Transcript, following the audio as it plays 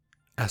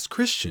As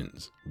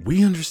Christians,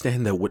 we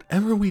understand that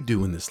whatever we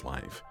do in this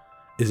life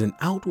is an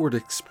outward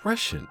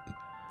expression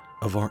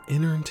of our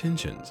inner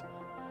intentions.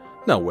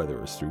 Now,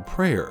 whether it's through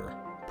prayer,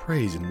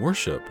 praise and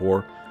worship,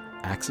 or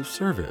acts of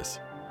service,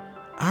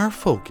 our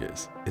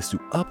focus is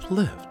to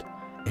uplift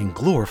and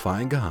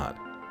glorify God.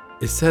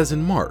 It says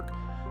in Mark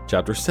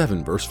chapter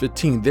 7, verse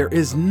 15, there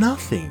is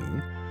nothing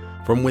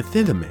from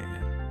within a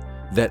man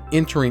that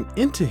entering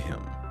into him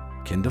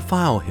can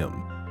defile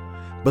him,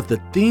 but the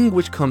thing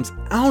which comes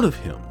out of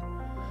him,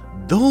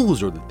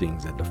 those are the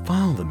things that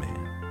defile the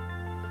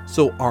man.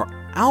 So our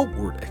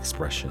outward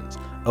expressions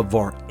of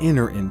our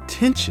inner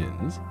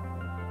intentions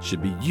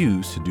should be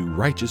used to do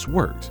righteous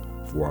works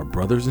for our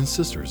brothers and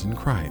sisters in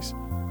Christ.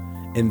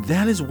 And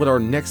that is what our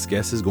next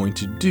guest is going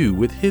to do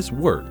with his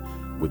work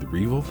with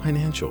Revo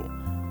Financial.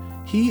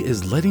 He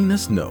is letting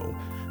us know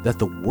that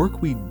the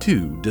work we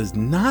do does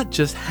not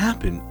just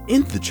happen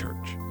in the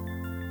church,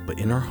 but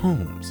in our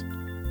homes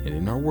and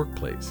in our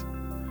workplace.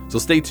 So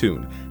stay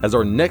tuned as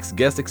our next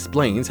guest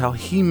explains how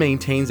he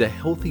maintains a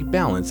healthy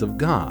balance of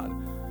God,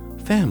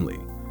 family,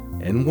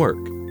 and work,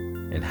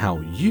 and how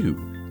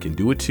you can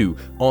do it too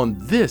on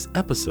this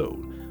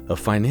episode of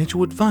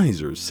Financial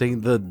Advisors Say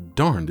the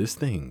Darndest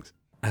Things.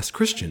 As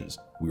Christians,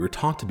 we were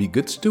taught to be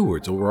good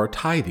stewards over our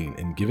tithing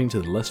and giving to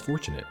the less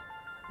fortunate.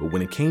 But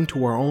when it came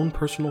to our own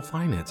personal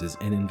finances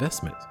and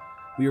investments,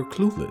 we are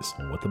clueless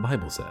on what the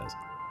Bible says.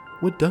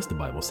 What does the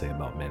Bible say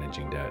about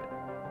managing debt,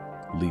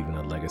 leaving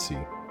a legacy,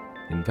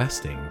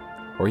 investing,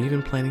 or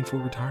even planning for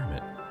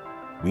retirement?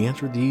 We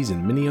answer these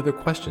and many other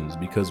questions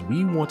because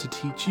we want to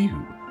teach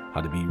you how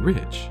to be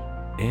rich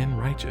and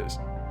righteous.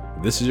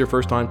 If this is your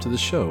first time to the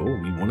show,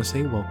 we want to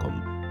say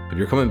welcome. If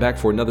you're coming back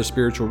for another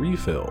spiritual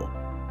refill,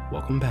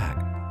 welcome back.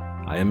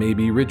 I am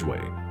A.B.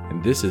 Ridgway,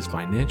 and this is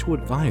Financial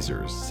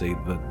Advisors Say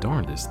the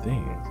Darndest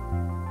Things.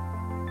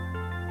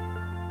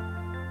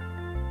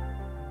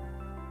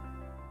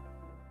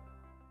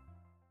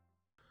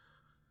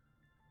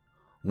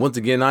 Once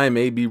again, I am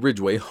A.B.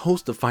 Ridgway,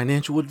 host of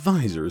Financial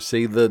Advisors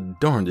Say the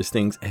Darndest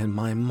Things and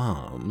my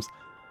mom's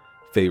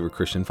favorite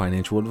Christian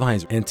financial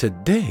advisor. And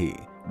today,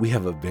 we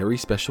have a very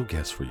special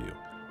guest for you.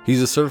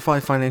 He's a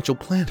certified financial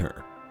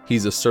planner.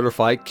 He's a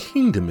certified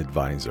kingdom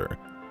advisor,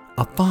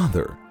 a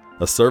father,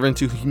 a servant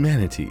to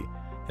humanity,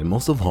 and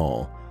most of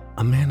all,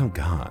 a man of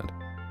God.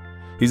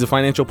 He's a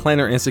financial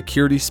planner and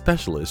security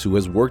specialist who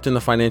has worked in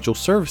the financial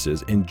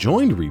services and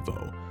joined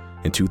Revo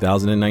in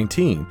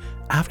 2019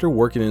 after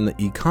working in the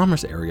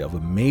e-commerce area of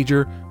a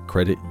major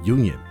credit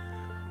union.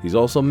 He's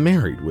also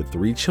married with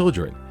 3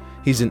 children.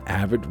 He's an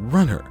avid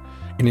runner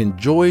and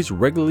enjoys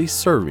regularly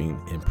serving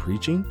and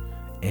preaching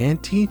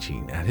and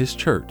teaching at his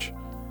church.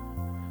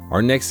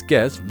 Our next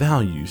guest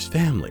values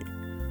family,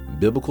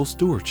 biblical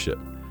stewardship,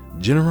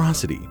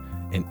 generosity,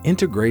 and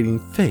integrating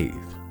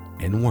faith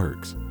and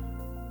works.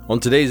 On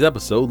today's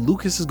episode,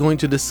 Lucas is going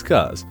to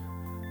discuss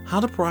how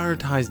to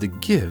prioritize the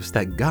gifts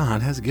that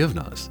God has given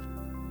us.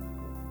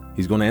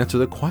 He's going to answer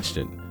the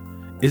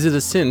question, is it a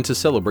sin to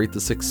celebrate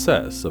the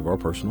success of our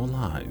personal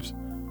lives?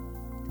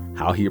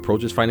 How he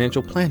approaches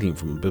financial planning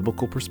from a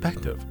biblical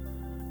perspective.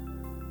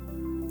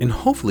 And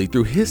hopefully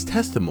through his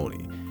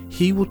testimony,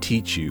 he will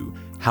teach you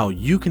how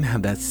you can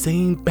have that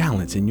same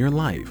balance in your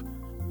life.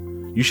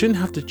 You shouldn't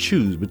have to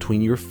choose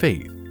between your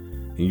faith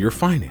and your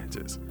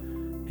finances.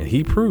 And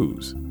he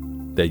proves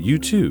that you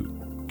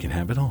too can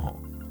have it all.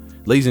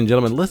 Ladies and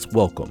gentlemen, let's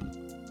welcome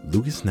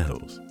Lucas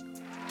Nettles.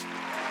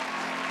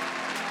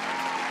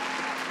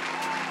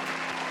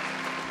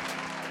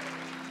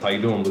 How you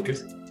doing,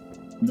 Lucas?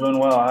 Doing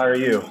well. How are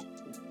you?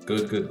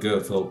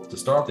 Good. So to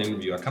start the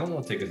interview, I kind of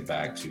want to take us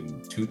back to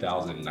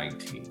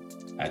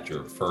 2019 at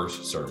your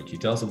first sermon. Can you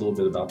tell us a little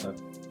bit about that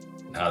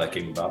and how that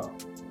came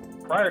about?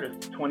 Prior to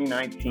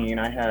 2019,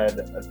 I had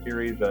a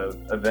series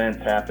of events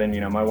happen.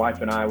 My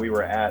wife and I, we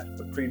were at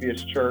the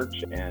previous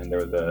church and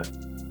there was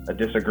a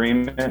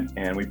disagreement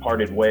and we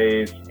parted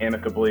ways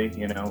amicably.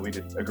 We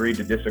just agreed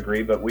to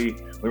disagree, but we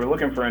were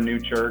looking for a new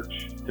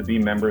church to be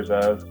members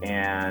of,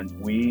 and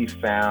we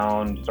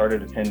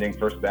started attending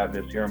First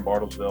Baptist here in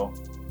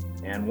Bartlesville.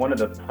 And one of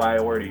the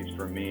priorities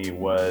for me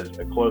was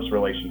a close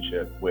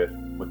relationship with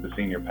the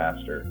senior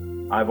pastor.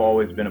 I've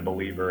always been a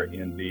believer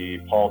in the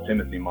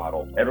Paul-Timothy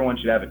model. Everyone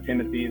should have a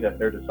Timothy that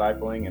they're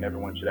discipling, and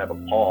everyone should have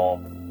a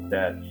Paul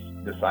that's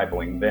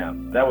discipling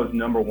them. That was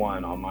number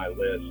one on my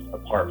list,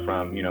 apart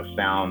from,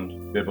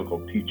 sound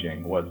biblical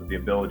teaching, was the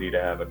ability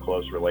to have a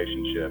close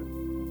relationship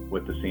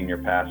with the senior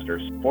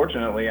pastors.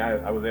 Fortunately,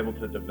 I was able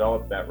to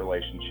develop that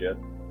relationship,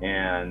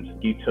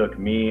 and he took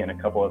me and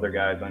a couple other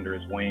guys under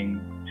his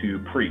wing to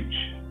preach.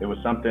 It was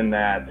something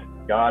that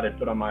God had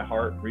put on my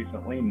heart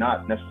recently,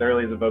 not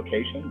necessarily as a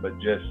vocation, but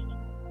just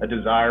a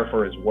desire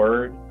for his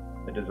word,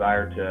 a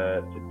desire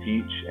to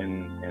teach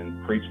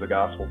and preach the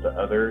gospel to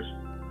others.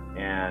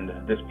 And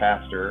this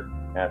pastor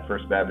at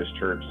First Baptist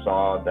Church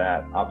saw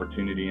that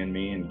opportunity in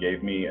me and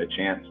gave me a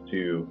chance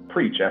to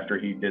preach after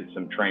he did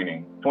some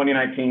training.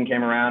 2019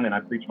 came around and I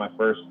preached my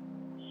first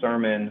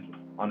sermon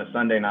on a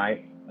Sunday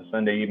night, a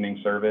Sunday evening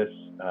service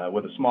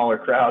with a smaller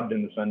crowd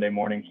than the Sunday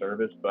morning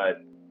service,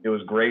 but it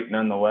was great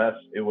nonetheless.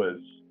 It was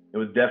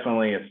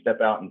definitely a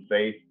step out in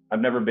faith.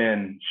 I've never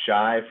been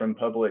shy from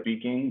public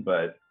speaking,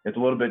 but it's a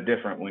little bit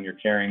different when you're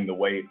carrying the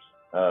weight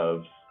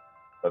of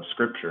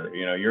scripture.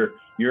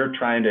 You're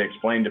trying to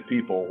explain to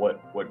people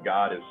what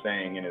God is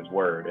saying in his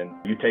word, and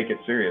you take it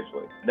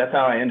seriously. That's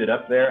how I ended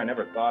up there. I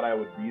never thought I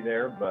would be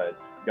there, but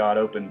God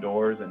opened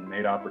doors and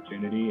made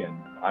opportunity, and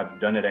I've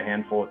done it a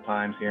handful of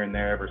times here and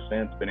there ever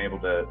since, been able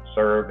to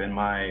serve in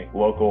my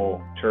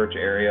local church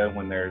area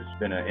when there's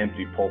been an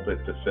empty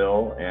pulpit to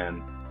fill,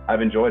 and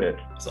I've enjoyed it.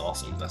 That's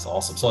awesome.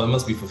 So it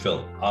must be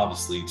fulfilling,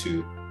 obviously,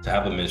 to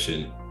have a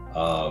mission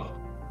of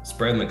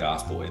spreading the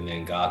gospel, and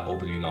then God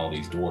opening all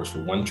these doors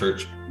for one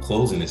church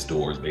closing its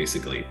doors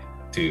basically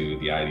to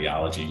the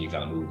ideology, and you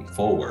kind of moving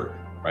forward,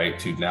 right?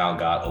 To now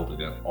God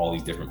opening up all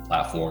these different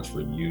platforms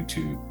for you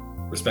to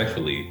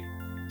respectfully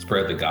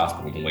spread the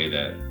gospel in the way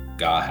that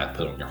God had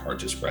put on your heart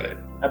to spread it.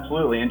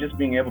 Absolutely, and just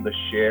being able to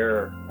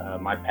share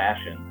my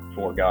passion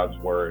for God's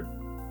word.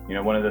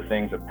 One of the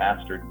things a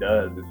pastor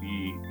does is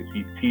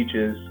he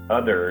teaches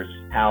others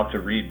how to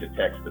read the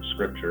text of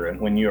scripture. And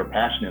when you are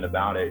passionate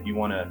about it, you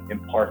want to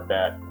impart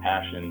that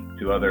passion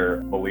to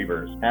other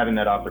believers. Having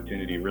that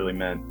opportunity really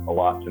meant a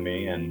lot to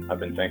me, and I've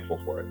been thankful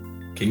for it.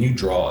 Can you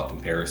draw a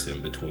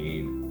comparison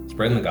between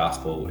spreading the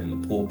gospel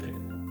in the pulpit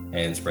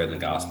and spreading the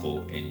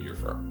gospel in your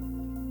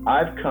firm?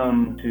 I've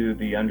come to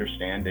the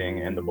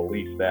understanding and the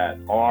belief that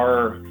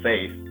our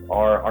faith,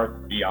 our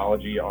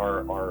theology,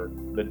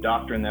 the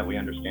doctrine that we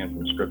understand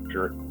from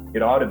scripture,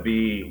 it ought to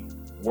be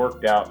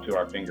worked out to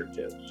our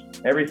fingertips.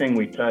 Everything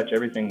we touch,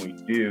 everything we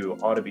do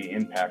ought to be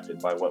impacted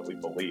by what we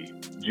believe.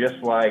 Just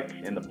like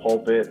in the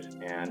pulpit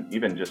and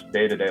even just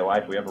day-to-day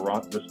life, we have a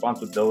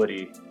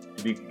responsibility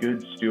to be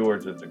good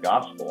stewards of the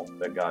gospel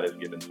that God has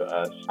given to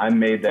us. I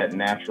made that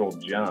natural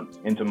jump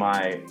into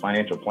my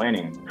financial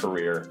planning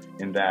career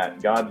in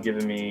that God's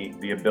given me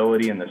the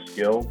ability and the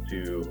skill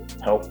to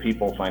help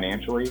people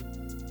financially.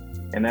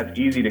 And that's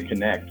easy to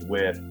connect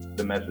with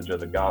the message of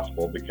the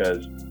gospel,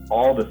 because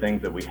all the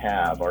things that we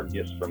have are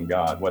gifts from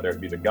God, whether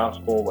it be the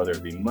gospel, whether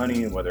it be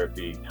money, whether it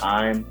be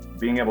time.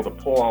 Being able to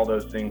pull all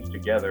those things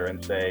together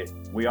and say,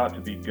 we ought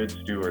to be good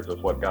stewards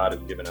of what God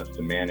has given us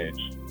to manage.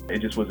 It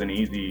just was an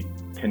easy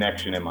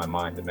connection in my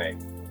mind to make.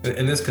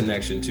 And this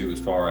connection too, as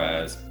far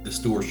as the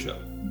stewardship,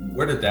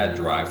 where did that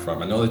derive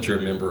from? I know that you're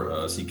a member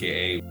of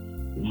CKA.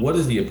 What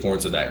is the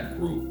importance of that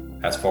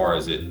group as far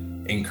as it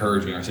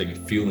encouraging or saying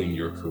fueling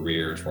your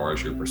career as far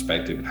as your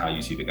perspective and how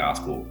you see the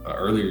gospel?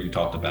 Earlier you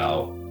talked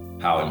about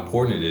how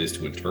important it is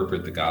to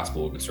interpret the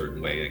gospel in a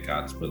certain way that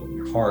God's put on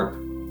your heart.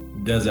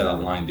 Does that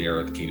align there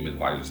with the Kingdom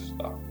Advisors as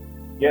well?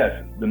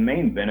 Yes, the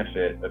main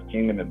benefit of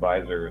Kingdom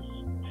Advisors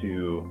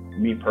to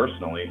me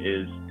personally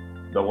is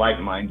the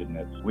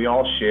like-mindedness. We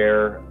all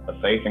share a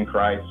faith in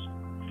Christ.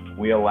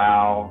 We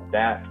allow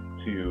that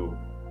to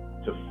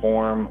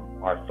form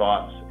our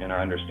thoughts and our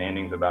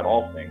understandings about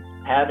all things.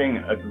 Having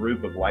a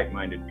group of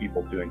like-minded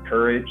people to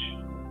encourage,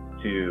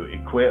 to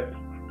equip,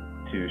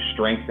 to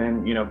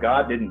strengthen.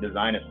 God didn't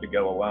design us to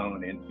go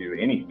alone into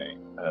anything.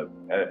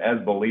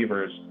 As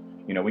believers,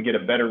 we get a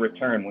better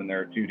return when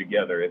there are two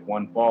together. If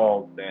one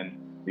falls, then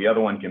the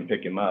other one can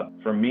pick him up.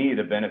 For me,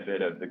 the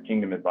benefit of the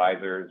Kingdom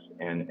Advisors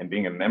and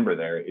being a member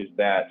there is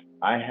that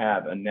I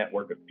have a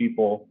network of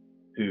people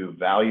who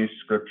value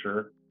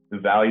scripture, who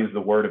values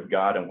the word of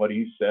God and what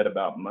he said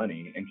about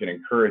money, and can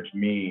encourage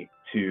me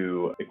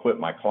to equip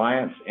my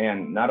clients,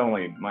 and not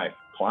only my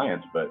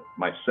clients, but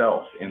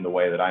myself in the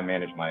way that I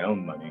manage my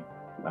own money.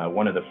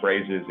 One of the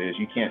phrases is,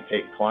 you can't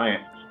take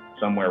clients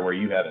somewhere where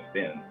you haven't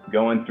been.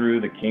 Going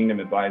through the Kingdom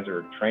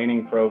Advisor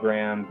training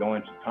program,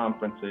 going to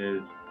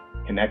conferences,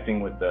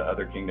 connecting with the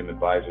other Kingdom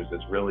Advisors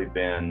has really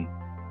been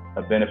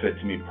a benefit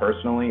to me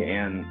personally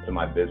and to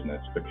my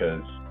business,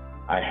 because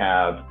I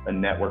have a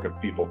network of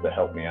people to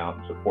help me out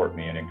and support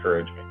me and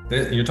encourage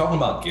me. You're talking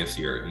about gifts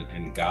here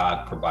and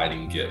God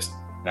providing gifts.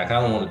 And I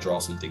kind of want to draw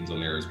some things on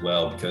there as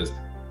well, because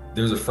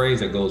there's a phrase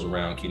that goes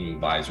around Kingdom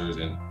Advisors,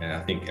 and I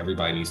think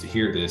everybody needs to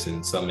hear this,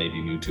 and some may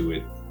be new to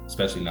it,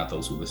 especially not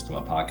those who listen to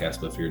my podcast,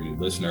 but if you're a new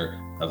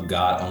listener, of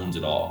God owns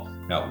it all.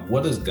 Now,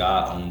 what does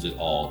God owns it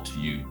all to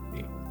you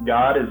mean?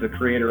 God is the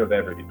creator of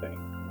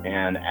everything.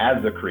 And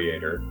as the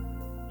creator,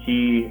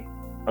 he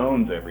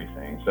owns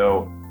everything.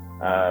 So,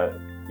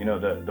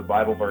 the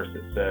Bible verse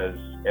that says,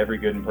 every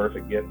good and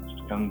perfect gift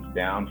comes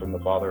down from the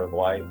Father of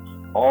lights.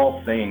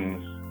 All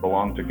things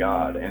belong to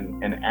God.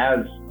 And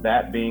as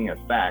that being a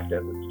fact,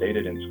 as it's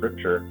stated in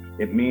scripture,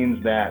 it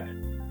means that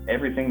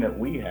everything that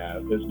we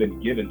have has been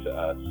given to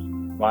us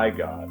by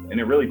God. And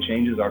it really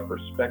changes our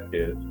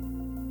perspective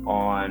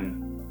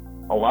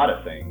on a lot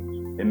of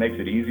things. It makes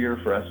it easier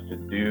for us to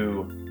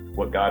do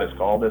what God has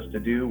called us to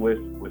do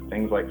with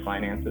things like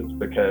finances,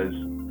 because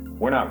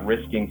we're not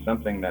risking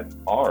something that's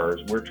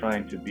ours. We're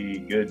trying to be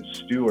good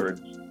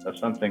stewards of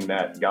something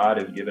that God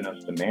has given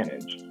us to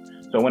manage.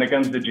 So when it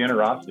comes to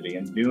generosity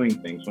and doing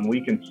things, when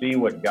we can see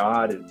what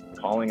God is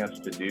calling us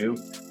to do,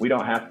 we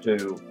don't have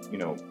to,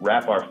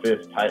 wrap our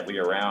fist tightly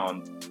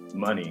around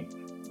money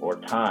or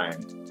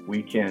time.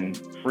 we can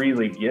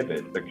freely give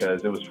it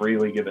because it was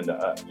freely given to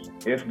us.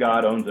 If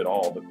God owns it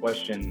all, the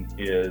question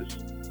is,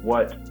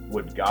 what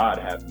would God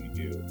have me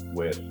do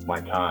with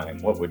my time?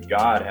 What would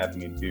God have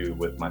me do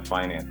with my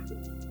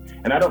finances?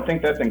 And I don't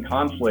think that's in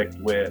conflict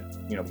with,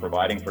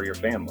 providing for your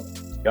family.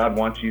 God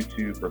wants you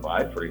to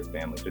provide for your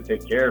family, to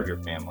take care of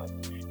your family.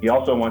 He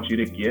also wants you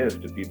to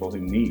give to people who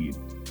need.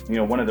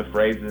 One of the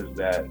phrases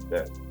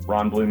that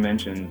Ron Blue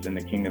mentions in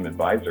the Kingdom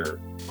Advisor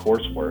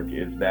coursework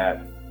is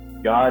that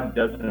God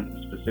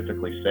doesn't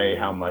specifically say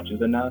how much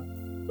is enough,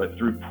 but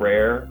through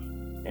prayer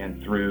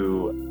and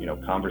through,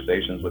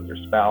 conversations with your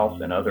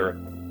spouse and other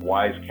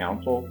wise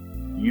counsel,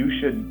 you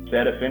should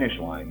set a finish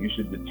line. You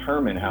should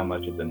determine how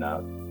much is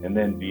enough. And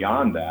then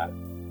beyond that,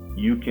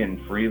 you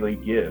can freely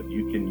give.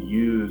 You can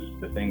use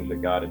the things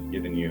that God has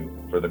given you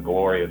for the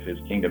glory of his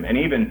kingdom. And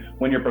even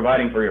when you're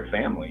providing for your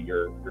family,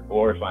 you're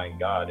glorifying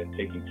God and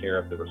taking care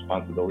of the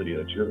responsibility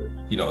that's yours.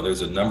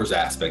 There's a numbers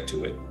aspect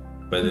to it,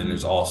 but then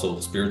there's also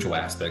spiritual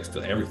aspects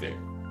to everything,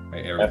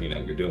 right? Everything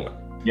that you're doing.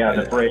 Yeah,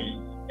 the phrase,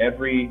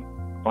 every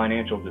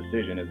financial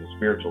decision is a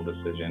spiritual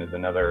decision, is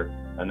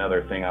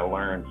another thing I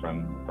learned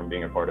from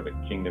being a part of a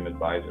Kingdom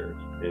Advisors,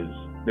 is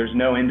there's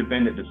no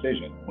independent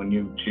decision. When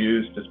you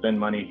choose to spend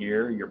money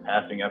here, you're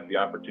passing up the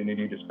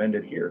opportunity to spend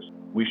it here.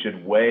 We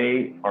should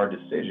weigh our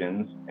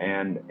decisions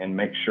and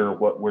make sure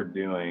what we're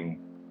doing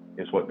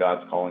is what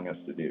God's calling us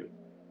to do.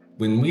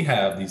 When we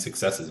have these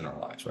successes in our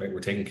lives, right? We're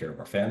taking care of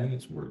our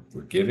families,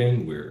 we're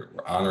giving, we're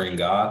honoring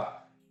God.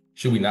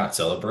 Should we not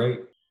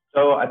celebrate?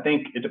 So I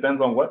think it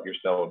depends on what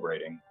you're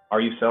celebrating. Are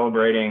you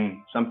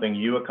celebrating something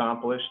you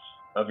accomplished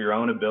of your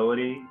own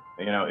ability,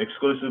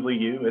 exclusively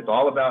you? It's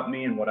all about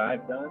me and what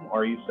I've done.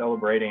 Or are you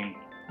celebrating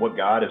what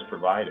God has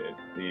provided,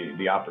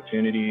 the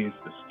opportunities,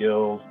 the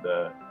skills,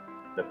 the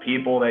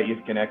people that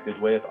you've connected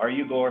with? Are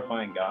you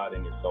glorifying God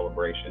in your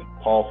celebration?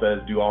 Paul says,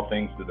 do all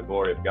things to the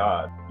glory of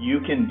God.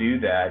 You can do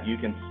that. You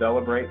can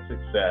celebrate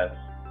success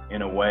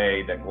in a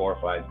way that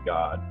glorifies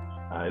God.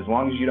 As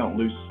long as you don't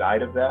lose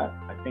sight of that,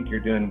 I think you're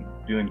doing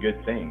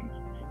good things.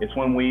 It's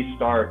when we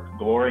start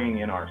glorying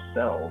in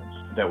ourselves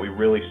that we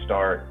really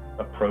start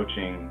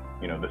approaching,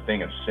 the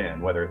thing of sin,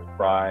 whether it's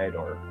pride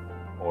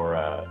or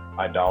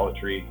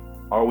idolatry.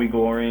 Are we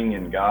glorying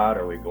in God?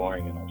 Or are we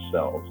glorying in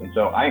ourselves? And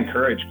so I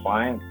encourage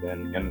clients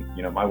and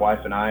my wife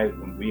and I,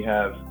 when we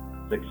have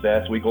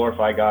success, we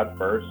glorify God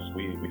first.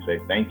 We say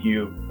thank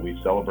you. We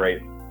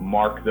celebrate,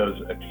 mark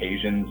those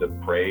occasions of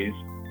praise.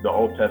 The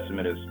Old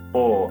Testament is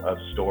full of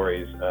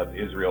stories of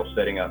Israel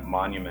setting up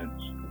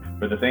monuments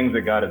for the things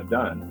that God has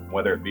done,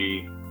 whether it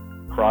be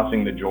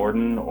crossing the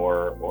Jordan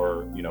or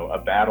a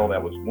battle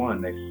that was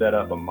won. They set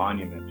up a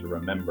monument to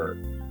remember.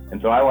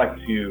 And so I like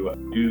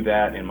to do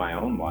that in my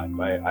own life.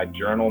 I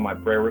journal my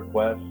prayer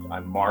requests, I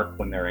mark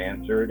when they're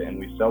answered, and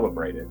we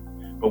celebrate it.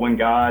 But when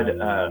God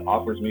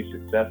offers me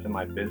success in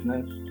my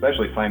business,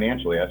 especially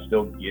financially, I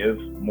still give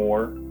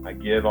more. I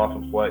give off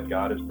of what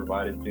God has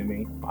provided to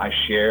me. I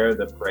share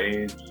the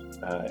praise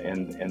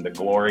and the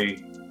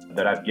glory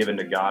that I've given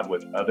to God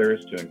with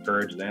others to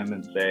encourage them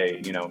and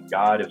say,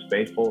 God is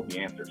faithful. He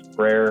answers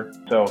prayer.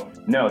 So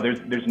no,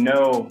 there's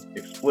no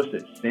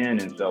explicit sin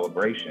in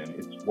celebration.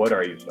 It's what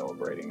are you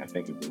celebrating, I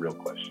think, is the real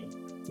question.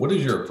 What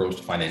is your approach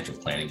to financial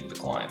planning with a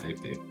client?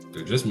 If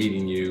they're just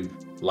meeting you,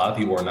 a lot of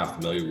people are not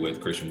familiar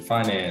with Christian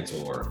finance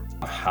or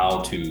how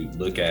to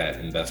look at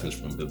investments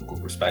from a biblical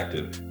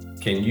perspective.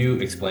 Can you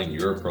explain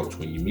your approach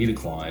when you meet a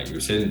client, you're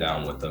sitting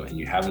down with them and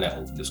you're having that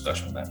open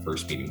discussion on that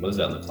first meeting? What does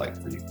that look like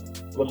for you?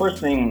 The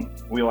first thing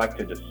we like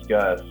to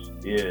discuss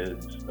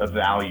is the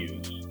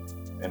values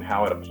and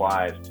how it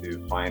applies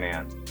to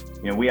finance.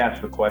 We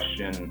ask the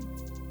question,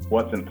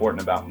 what's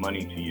important about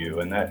money to you?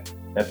 And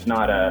that's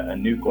not a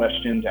new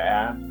question to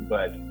ask,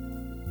 but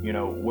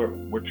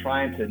we're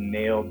trying to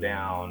nail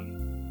down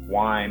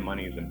why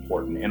money is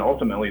important. And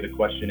ultimately the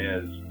question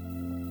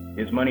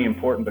is money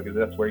important because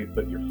that's where you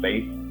put your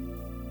faith?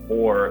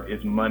 Or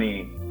is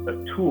money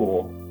a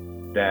tool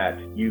that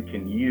you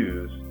can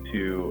use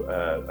to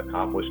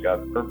accomplish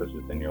God's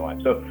purposes in your life?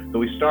 So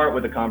we start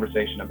with a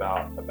conversation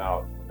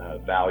about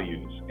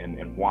values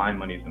and why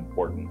money is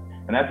important.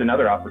 And that's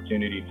another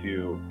opportunity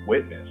to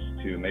witness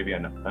to maybe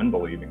an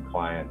unbelieving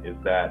client, is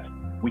that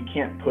we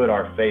can't put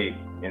our faith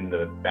in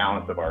the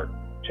balance of our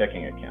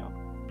checking account.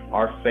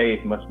 Our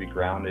faith must be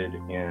grounded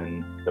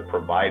in the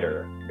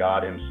provider,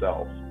 God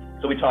himself.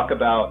 So we talk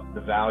about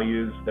the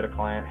values that a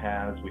client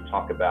has. We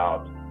talk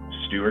about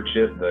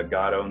stewardship, the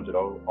God owns it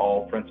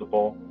all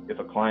principle. If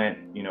a client,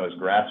 is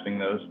grasping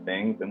those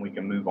things, then we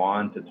can move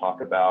on to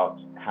talk about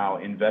how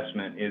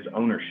investment is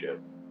ownership.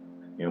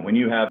 When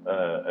you have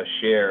a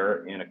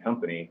share in a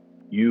company,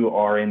 you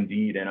are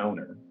indeed an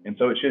owner. And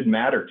so it should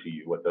matter to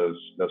you what those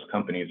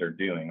companies are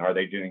doing. Are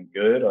they doing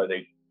good? Are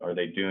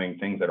they doing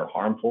things that are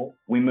harmful?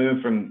 We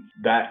move from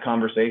that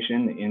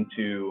conversation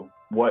into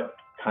what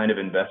kind of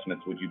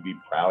investments would you be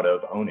proud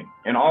of owning?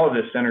 And all of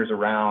this centers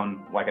around,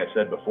 like I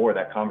said before,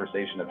 that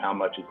conversation of how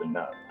much is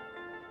enough.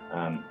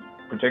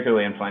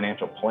 Particularly in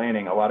financial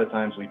planning, a lot of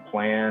times we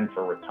plan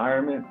for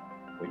retirement,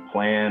 We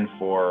plan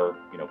for,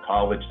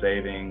 college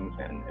savings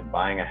and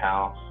buying a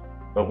house.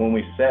 But when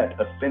we set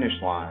a finish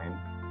line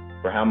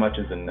for how much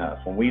is enough,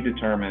 when we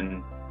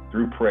determine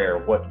through prayer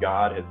what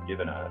God has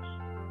given us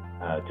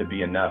to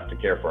be enough to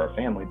care for our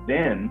family,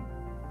 then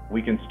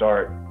we can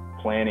start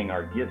planning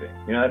our giving.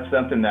 That's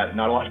something that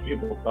not a lot of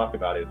people talk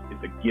about is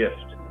a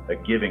gift, a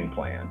giving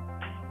plan.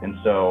 And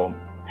so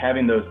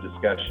having those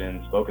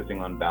discussions,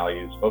 focusing on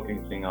values,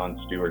 focusing on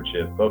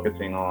stewardship,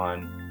 focusing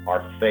on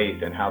our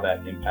faith and how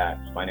that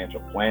impacts financial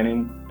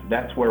planning,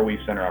 that's where we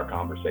center our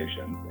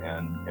conversations.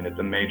 And it's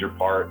a major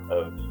part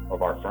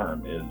of our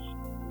firm is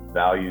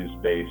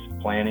values-based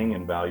planning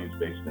and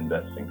values-based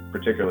investing,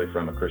 particularly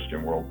from a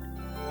Christian world.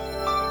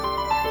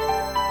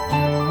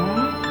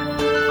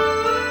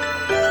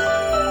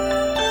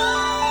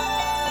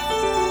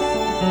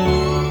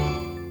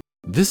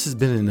 This has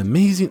been an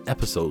amazing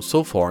episode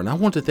so far, and I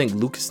want to thank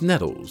Lucas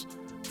Nettles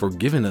for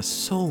giving us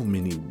so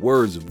many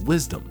words of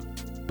wisdom.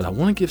 But I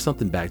want to give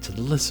something back to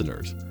the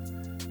listeners.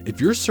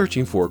 If you're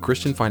searching for a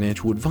Christian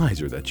financial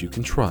advisor that you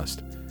can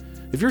trust,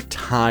 if you're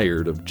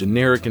tired of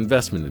generic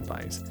investment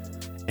advice,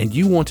 and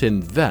you want to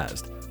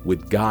invest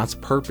with God's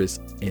purpose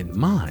in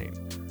mind,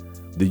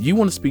 then you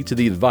want to speak to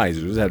the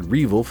advisors at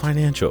Revo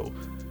Financial.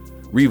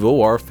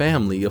 Revo are a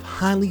family of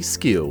highly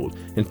skilled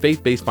and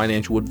faith-based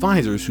financial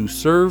advisors who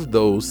serve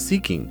those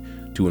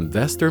seeking to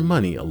invest their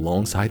money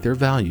alongside their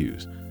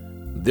values.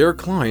 Their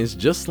clients,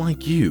 just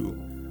like you,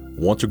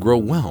 want to grow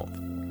wealth,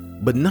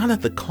 but not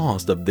at the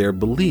cost of their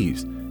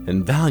beliefs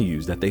and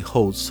values that they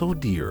hold so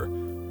dear.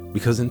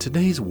 Because in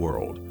today's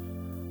world,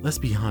 let's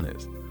be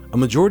honest, a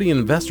majority of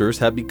investors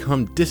have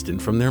become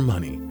distant from their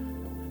money.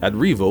 At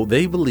Revo,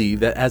 they believe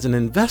that as an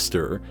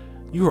investor,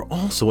 you are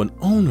also an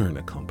owner in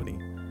a company.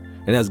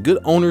 And as good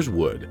owners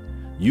would,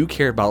 you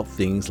care about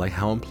things like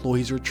how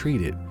employees are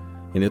treated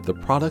and if the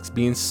products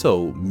being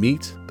sold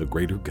meet the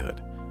greater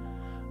good.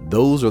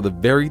 Those are the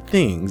very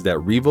things that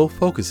Revo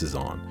focuses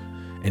on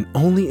and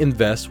only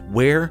invest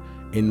where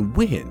and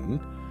when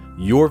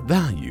your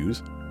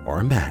values are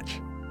a match.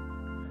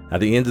 At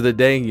the end of the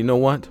day, you know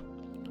what?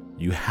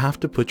 You have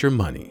to put your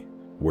money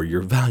where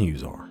your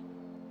values are.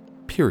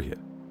 Period.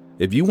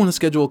 If you want to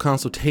schedule a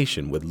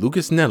consultation with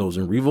Lucas Nettles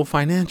and Revo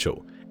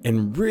Financial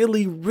and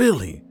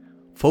really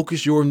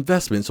focus your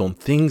investments on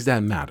things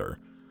that matter,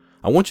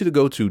 I want you to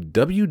go to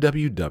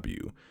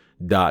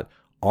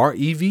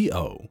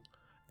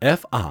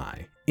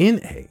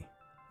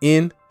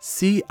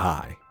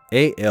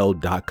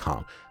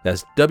www.revofinancial.com.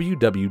 That's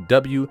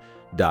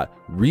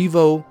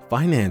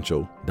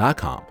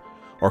www.revofinancial.com,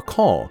 or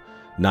call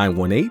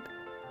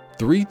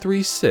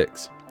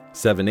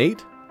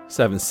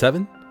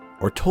 918-336-7877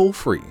 or toll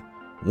free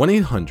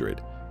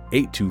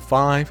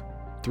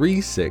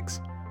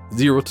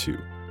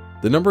 1-800-825-3602.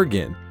 The number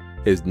again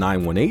is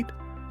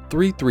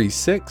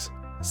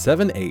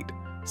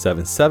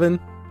 918-336-7877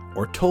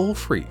 or toll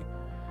free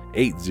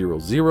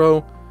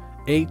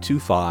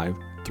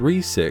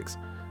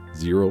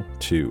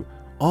 800-825-3602.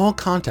 All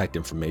contact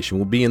information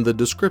will be in the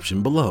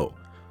description below.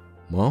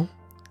 Well,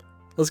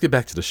 let's get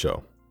back to the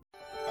show.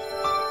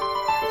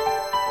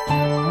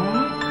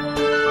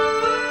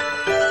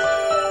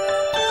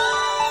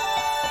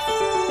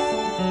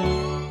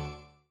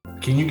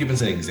 Can you give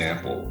us an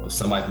example of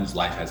somebody whose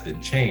life has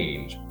been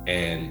changed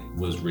and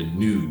was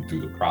renewed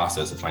through the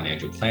process of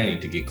financial planning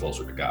to get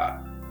closer to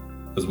God?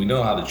 Because we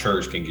know how the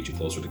church can get you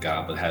closer to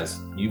God, but have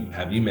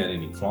you met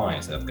any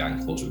clients that have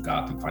gotten closer to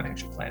God through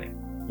financial planning?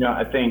 Yeah,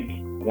 I think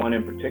one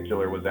in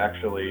particular was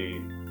actually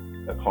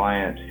a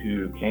client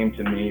who came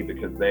to me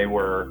because they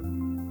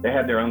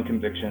had their own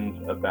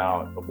convictions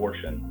about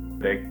abortion.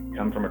 They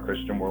come from a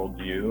Christian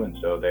worldview, and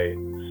so they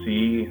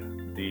see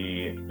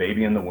the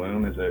baby in the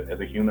womb as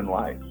a human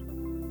life.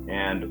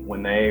 And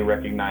when they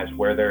recognized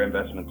where their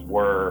investments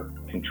were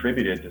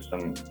contributed to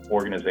some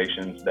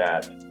organizations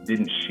that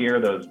didn't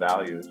share those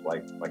values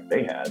like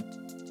they had,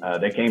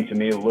 they came to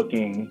me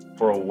looking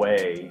for a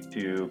way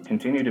to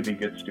continue to be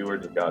good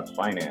stewards of God's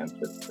finance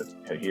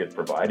that He had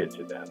provided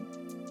to them,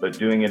 but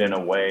doing it in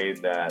a way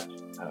that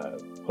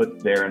put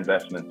their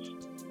investments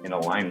in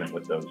alignment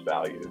with those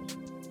values.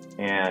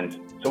 And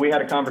so we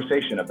had a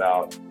conversation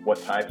about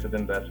what types of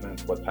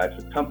investments, what types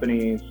of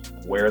companies,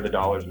 where the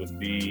dollars would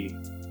be,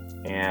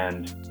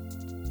 and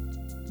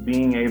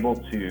being able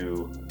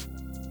to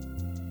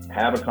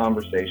have a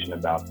conversation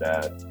about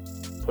that,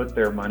 put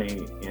their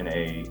money in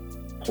a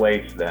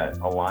place that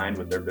aligned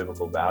with their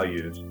biblical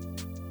values.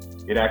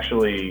 It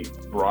actually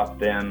brought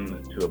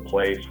them to a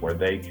place where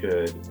they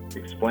could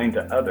explain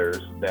to others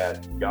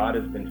that God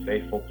has been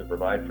faithful to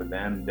provide for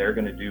them. They're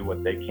going to do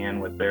what they can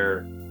with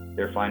their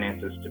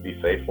finances to be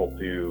faithful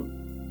to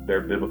their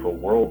biblical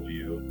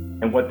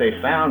worldview. And what they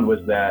found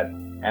was that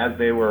as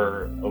they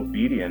were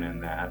obedient in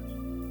that,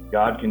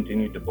 God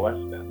continued to bless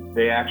them.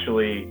 They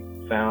actually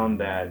found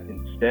that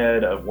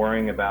instead of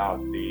worrying about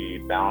the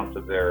balance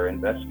of their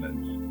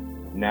investments,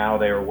 now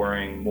they were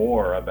worrying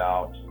more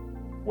about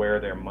where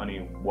their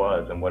money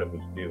was and what it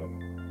was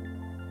doing.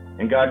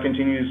 And God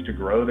continues to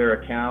grow their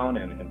account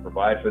and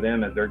provide for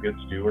them as they're good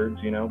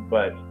stewards,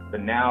 but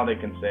But now they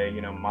can say,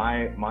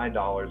 my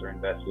dollars are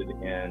invested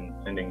in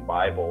sending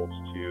Bibles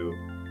to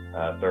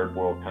third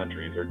world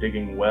countries, or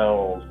digging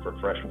wells for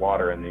fresh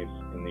water in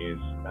these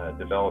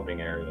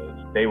developing areas.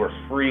 They were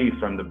free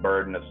from the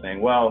burden of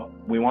saying, well,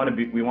 we want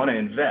to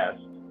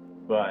invest,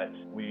 but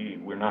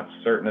we're not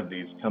certain of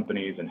these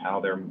companies and how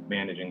they're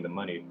managing the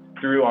money.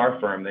 Through our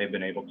firm, they've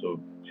been able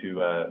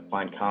to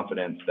find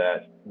confidence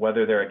that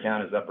whether their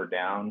account is up or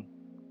down,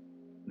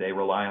 they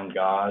rely on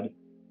God,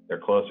 they're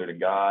closer to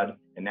God,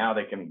 and now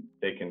they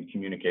can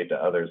communicate to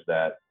others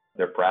that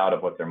they're proud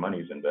of what their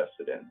money's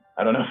invested in.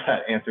 I don't know if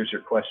that answers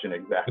your question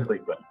exactly,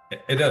 but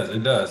it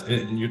does.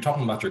 And you're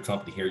talking about your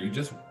company here. You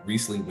just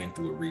recently went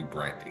through a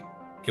rebranding.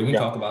 Can we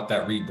talk about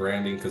that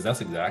rebranding? Because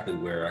that's exactly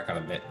where I kind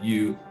of met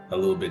you a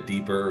little bit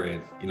deeper,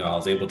 and I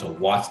was able to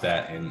watch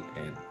that in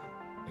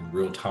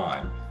real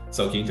time.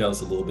 So can you tell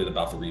us a little bit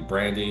about the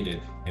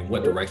rebranding and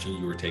what direction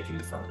you were taking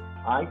the firm?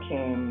 I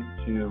came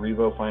to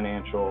Revo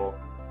Financial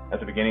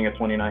at the beginning of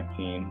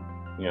 2019.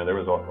 There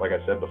was, like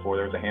I said before,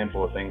 there was a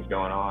handful of things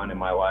going on in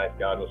my life.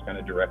 God was kind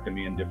of directing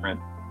me in different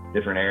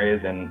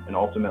areas, and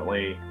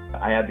ultimately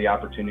I had the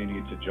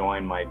opportunity to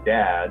join my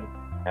dad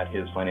at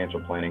his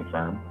financial planning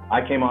firm.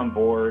 I came on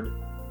board,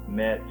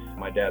 met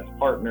my dad's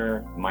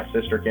partner. My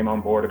sister came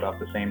on board about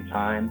the same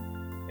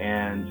time,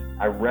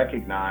 and I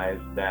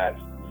recognized that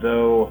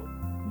though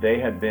they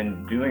had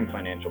been doing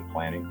financial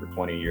planning for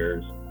 20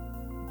 years,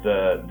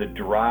 the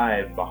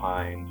drive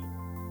behind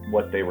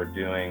what they were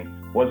doing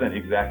wasn't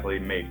exactly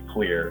made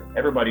clear.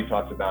 Everybody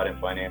talks about in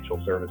financial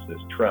services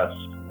trust,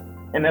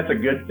 and that's a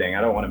good thing.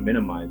 I don't want to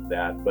minimize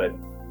that, but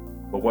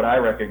what I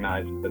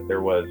recognized is that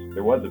there was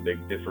a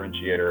big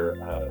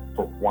differentiator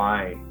for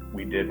why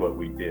we did what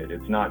we did.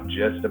 It's not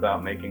just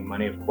about making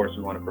money. Of course,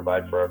 we want to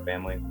provide for our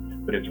families,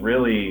 but it's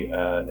really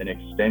an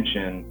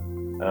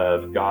extension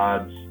of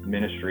God's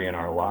ministry in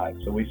our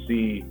lives. So we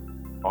see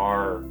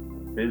our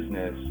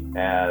business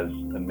as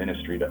a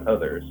ministry to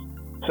others.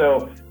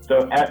 So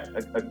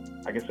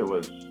I guess it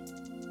was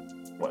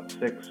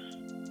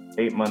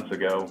 6-8 months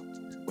ago,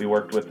 we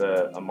worked with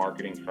a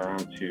marketing firm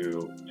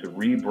to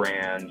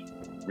rebrand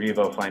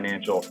Revo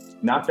Financial.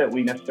 Not that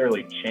we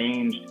necessarily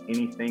changed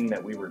anything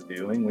that we were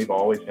doing. We've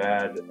always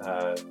had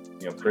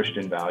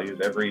Christian values.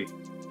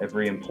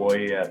 Every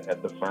employee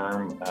at the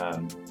firm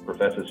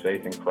professes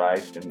faith in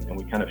Christ, and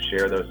we kind of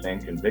share those same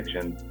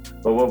convictions.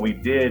 But what we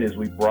did is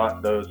we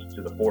brought those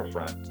to the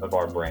forefront of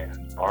our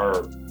brand.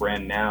 Our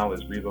brand now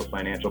is Revo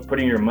Financial,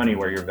 putting your money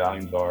where your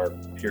values are,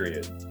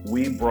 period.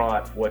 We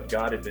brought what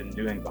God had been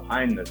doing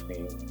behind the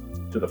scenes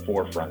to the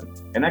forefront.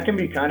 And that can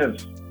be kind of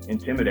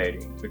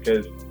intimidating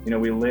because,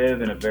 we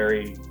live in a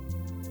very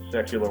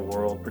secular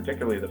world.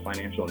 Particularly the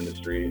financial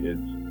industry is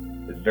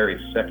very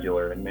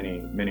secular in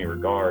many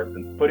regards,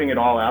 and putting it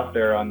all out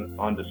there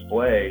on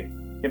display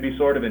can be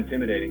sort of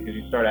intimidating because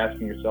you start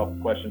asking yourself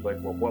questions like,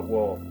 well, what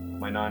will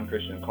my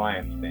non-Christian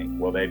clients think?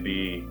 Will they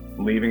be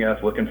leaving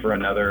us looking for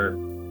another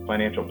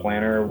financial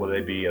planner? Will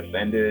they be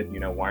offended?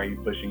 Why are you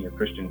pushing your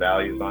Christian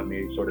values on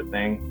me, sort of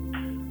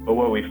thing? But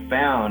what we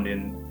found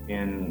in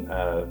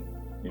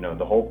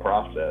the whole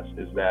process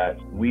is that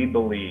we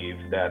believe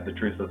that the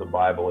truth of the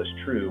Bible is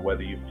true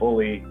whether you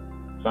fully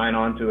sign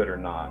on to it or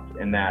not,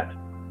 and that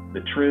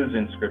the truths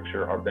in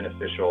Scripture are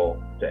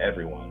beneficial to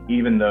everyone,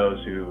 even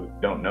those who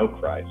don't know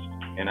Christ.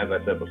 And as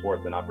I said before,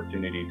 it's an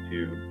opportunity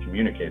to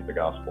communicate the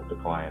gospel to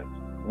clients.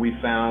 We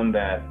found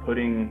that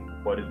putting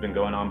what has been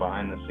going on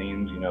behind the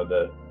scenes,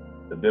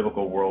 the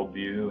biblical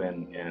worldview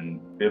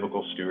and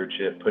biblical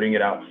stewardship, putting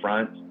it out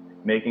front,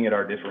 making it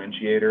our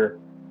differentiator,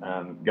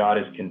 God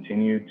has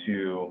continued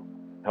to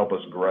help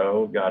us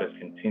grow. God has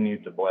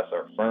continued to bless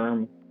our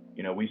firm.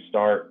 We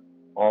start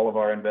all of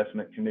our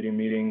investment committee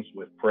meetings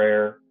with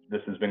prayer.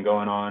 This has been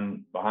going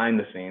on behind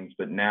the scenes,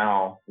 but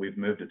now we've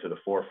moved it to the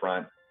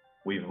forefront.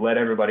 We've let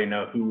everybody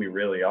know who we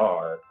really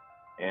are,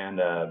 and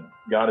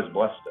God has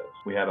blessed us.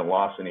 We haven't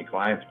lost any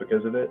clients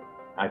because of it.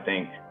 I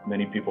think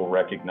many people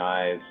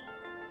recognize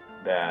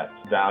that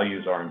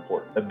values are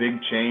important. A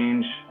big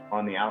change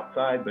on the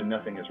outside, but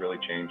nothing has really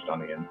changed on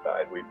the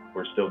inside.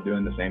 We're still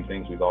doing the same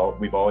things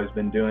we've always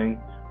been doing.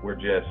 We're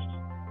just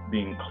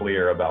being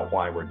clear about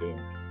why we're doing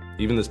it.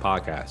 Even this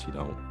podcast,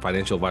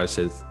 Financial Advice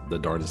Says the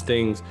Darndest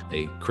Things,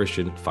 a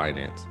Christian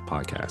finance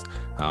podcast.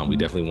 We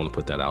definitely want to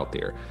put that out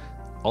there.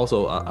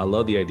 Also, I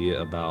love the idea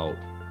about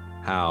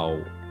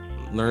how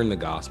learn the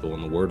gospel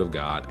and the word of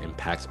God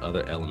impacts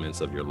other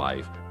elements of your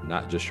life,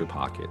 not just your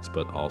pockets,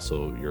 but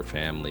also your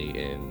family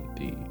and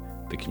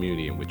the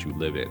community in which you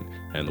live in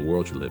and the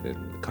world you live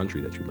in, the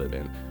country that you live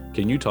in.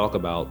 Can you talk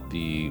about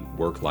the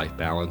work-life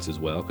balance as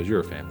well? Because you're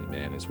a family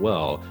man as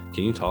well.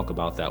 Can you talk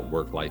about that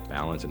work-life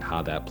balance and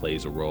how that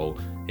plays a role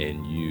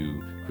in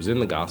you presenting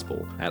the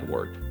gospel at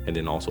work and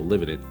then also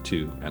living it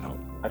too at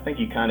home? I think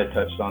you kind of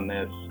touched on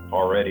this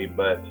already,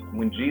 but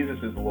when Jesus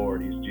is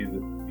Lord,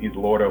 he's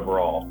Lord over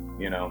all.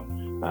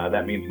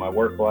 That means my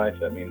work life,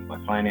 that means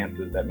my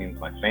finances, that means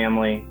my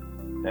family,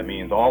 that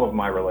means all of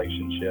my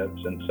relationships.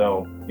 And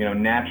so,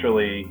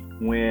 naturally,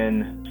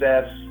 when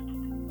success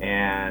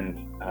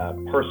and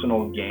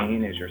personal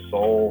gain is your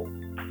sole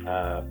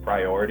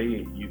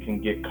priority, you can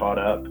get caught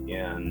up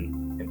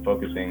in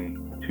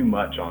focusing too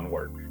much on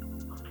work.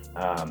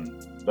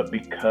 But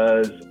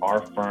because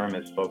our firm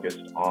is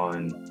focused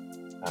on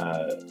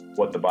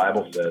what the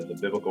Bible says, a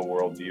biblical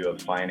worldview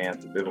of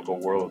finance, a biblical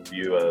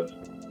worldview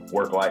of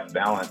work-life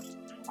balance,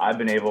 I've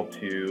been able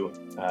to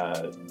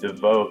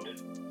devote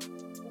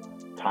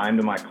time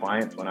to my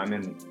clients when I'm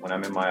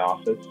in my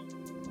office,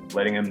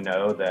 letting them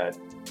know that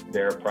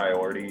they're a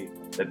priority.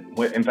 That,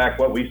 in fact,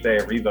 what we say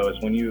at Revo is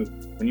when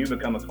you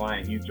become a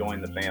client, you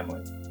join the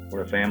family.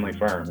 We're a family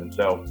firm, and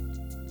so.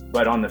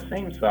 But on the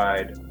same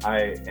side,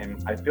 I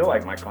feel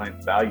like my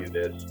clients value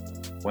this.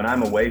 When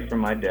I'm away from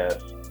my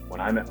desk, when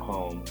I'm at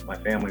home, my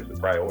family's the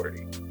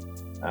priority.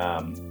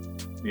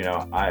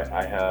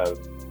 I have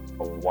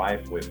a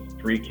wife with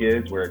 3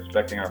 kids. We're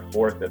expecting our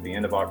 4th at the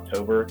end of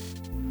October.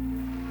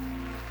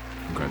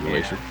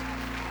 Congratulations.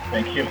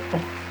 Thank you.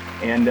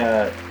 And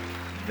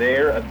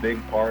they're a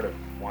big part of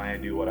why I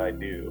do what I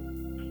do.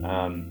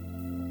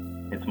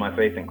 It's my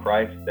faith in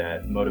Christ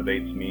that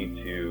motivates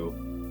me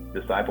to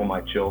disciple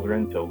my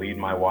children, to lead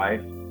my wife,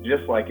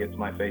 just like it's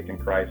my faith in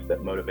Christ that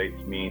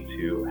motivates me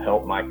to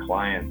help my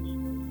clients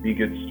be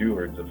good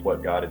stewards of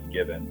what God has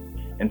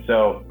given. And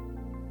so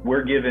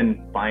we're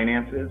given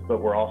finances,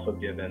 but we're also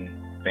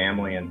given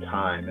family and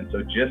time. And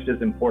so just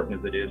as important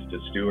as it is to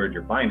steward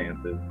your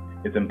finances,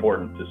 it's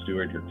important to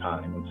steward your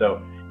time. And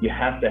so you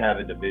have to have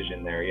a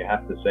division there. You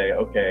have to say,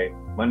 okay,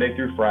 Monday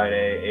through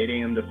Friday, 8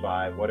 a.m. to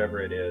 5,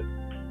 whatever it is,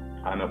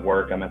 I'm at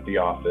work, I'm at the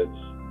office,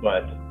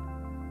 but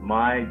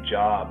my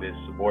job is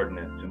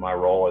subordinate to my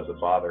role as a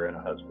father and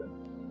a husband.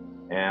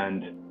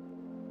 And,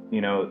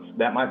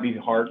 that might be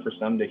hard for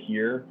some to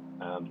hear,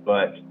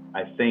 but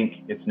I think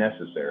it's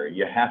necessary.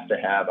 You have to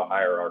have a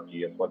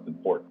hierarchy of what's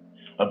important.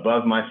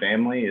 Above my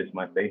family is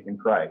my faith in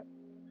Christ.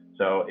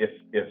 So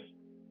if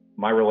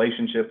my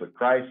relationship with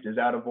Christ is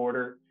out of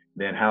order,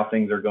 then how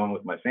things are going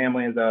with my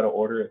family is out of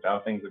order. If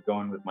how things are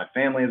going with my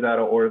family is out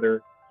of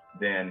order,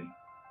 then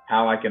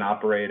how I can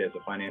operate as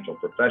a financial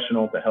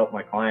professional to help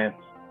my clients,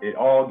 it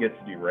all gets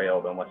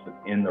derailed unless it's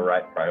in the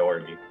right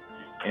priority.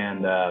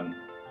 And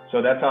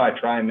so that's how I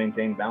try and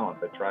maintain balance.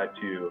 I try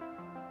to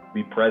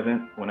be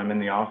present when I'm in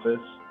the office,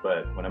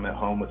 but when I'm at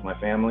home with my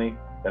family,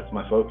 that's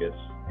my focus.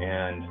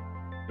 And,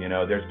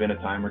 there's been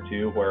a time or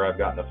two where I've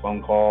gotten a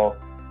phone call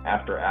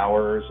after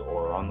hours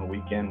or on the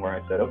weekend where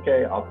I said,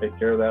 okay, I'll take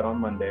care of that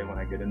on Monday when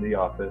I get into the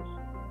office,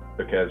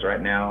 because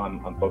right now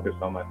I'm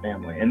focused on my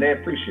family. And they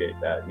appreciate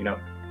that.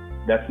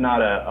 That's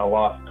not a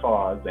lost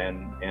cause.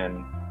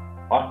 And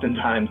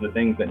oftentimes the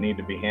things that need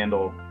to be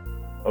handled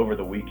over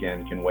the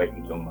weekend can wait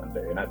until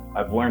Monday. And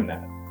I've learned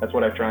that. That's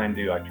what I try and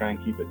do. I try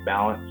and keep it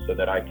balanced so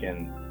that I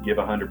can give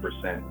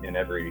 100% in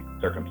every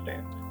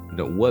circumstance.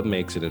 What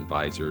makes an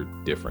advisor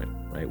different,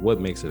 right? What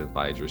makes an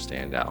advisor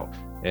stand out?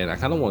 And I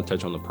kind of want to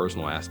touch on the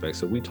personal aspects.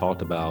 So we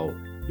talked about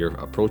your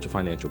approach to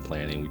financial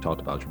planning. We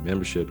talked about your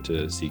membership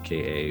to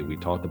CKA. We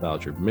talked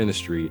about your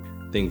ministry,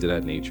 things of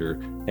that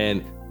nature.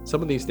 And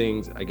some of these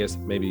things, I guess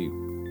maybe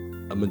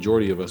a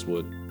majority of us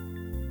would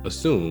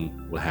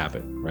assume would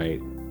happen,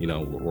 right?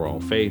 We're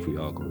all faith, we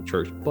all go to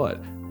church, but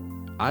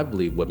I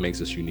believe what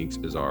makes us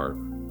unique is our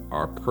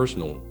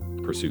personal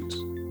pursuits.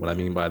 What I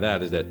mean by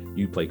that is that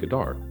you play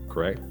guitar,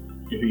 correct?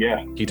 Yeah.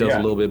 Can you tell us a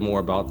little bit more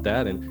about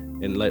that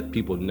and let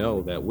people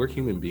know that we're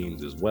human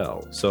beings as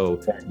well? So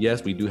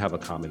yes, we do have a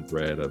common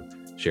thread of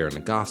sharing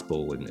the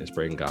gospel and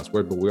spreading God's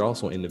word, but we're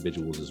also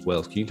individuals as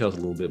well. So can you tell us a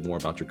little bit more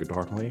about your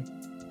guitar playing?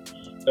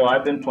 So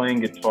I've been playing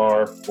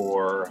guitar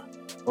for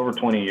over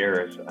 20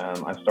 years.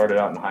 I started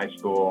out in high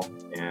school,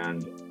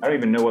 and I don't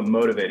even know what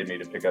motivated me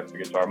to pick up the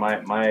guitar.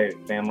 My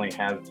family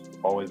has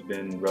always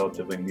been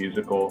relatively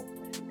musical,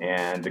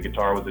 and the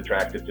guitar was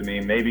attractive to me.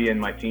 Maybe in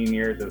my teen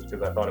years, it was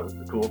because I thought it was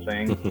the cool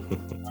thing.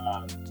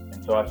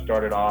 And so I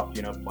started off,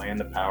 playing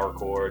the power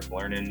chords,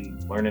 learning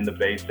the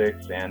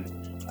basics,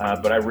 and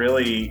but I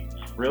really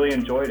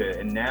enjoyed it.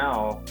 And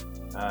now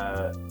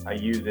I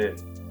use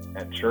it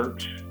at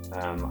church.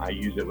 I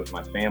use it with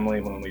my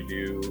family when we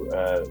do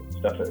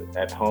stuff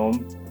at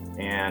home.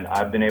 And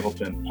I've been able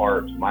to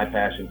impart my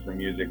passion for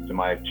music to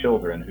my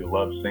children who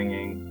love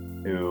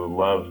singing, who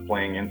love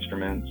playing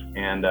instruments.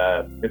 And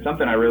it's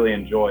something I really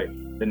enjoy.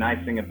 The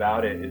nice thing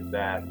about it is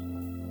that,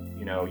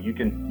 you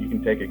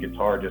can take a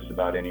guitar just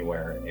about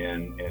anywhere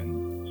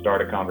and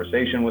start a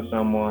conversation with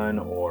someone,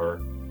 or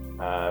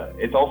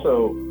it's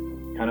also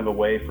kind of a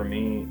way for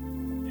me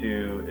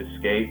to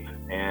escape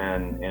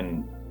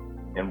and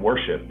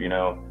worship.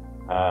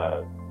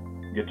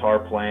 Guitar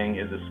playing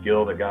is a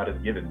skill that God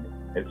has given me.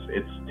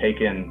 It's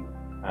taken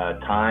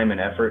time and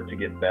effort to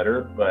get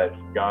better, but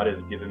God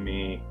has given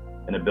me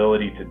an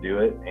ability to do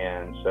it.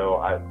 And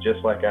so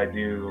just like I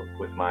do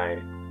with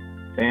my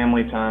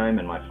family time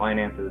and my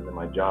finances and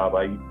my job,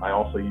 I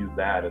also use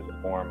that as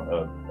a form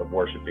of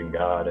worshiping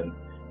God. And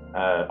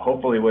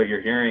hopefully what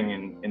you're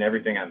hearing in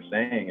everything I'm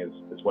saying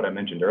is what I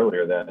mentioned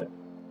earlier, that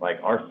like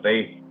our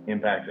faith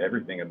impacts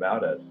everything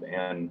about us.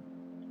 And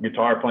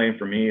guitar playing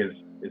for me is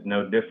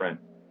no different.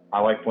 I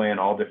like playing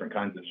all different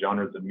kinds of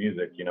genres of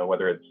music,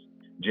 whether it's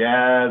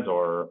jazz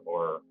or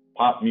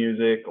pop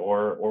music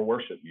or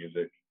worship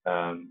music.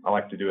 I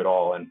like to do it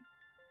all, and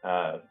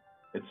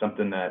it's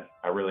something that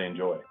I really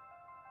enjoy.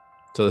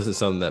 So this is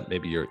something that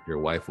maybe your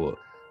wife will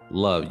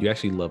love. You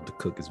actually love to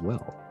cook as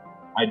well.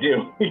 I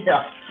do.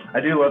 Yeah, I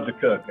do love to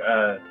cook.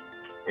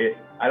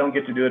 I don't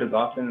get to do it as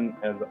often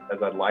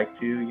as I'd like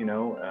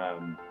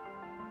to.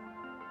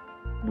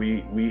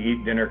 We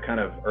eat dinner kind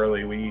of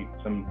early. We eat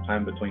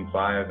sometime between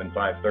 5 and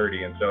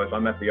 5:30, and so if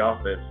I'm at the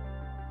office,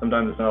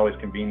 sometimes it's not always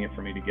convenient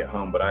for me to get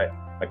home. But I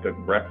cook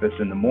breakfast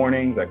in the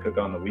mornings. I cook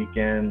on the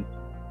weekends.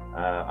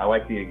 I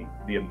like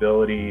the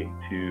ability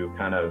to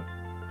kind of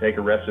take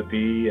a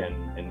recipe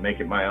and make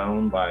it my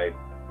own by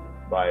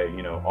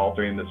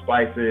altering the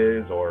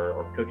spices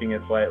or cooking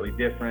it slightly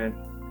different.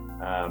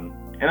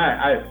 And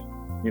I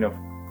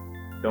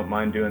don't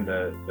mind doing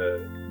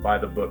the by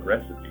the book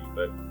recipe,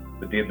 but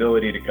the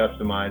ability to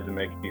customize and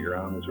make it your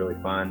own is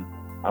really fun.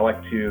 I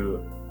like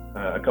to,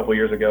 a couple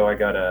years ago, I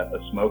got a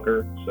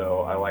smoker,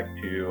 so I like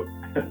to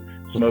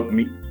smoke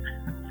meat.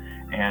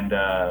 And,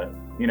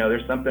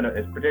 there's something,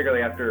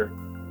 particularly after,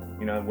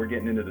 we're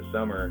getting into the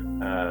summer,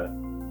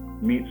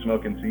 meat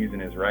smoking season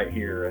is right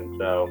here. And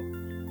so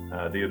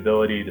the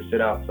ability to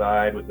sit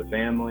outside with the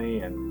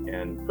family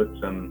and put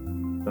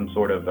some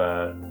sort of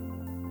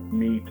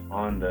meat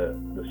on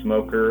the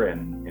smoker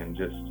and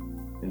just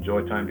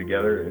enjoy time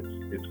together,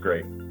 it's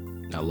great.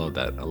 I love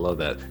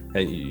that.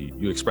 And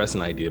you expressed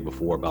an idea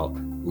before about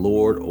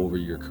Lord over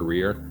your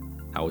career,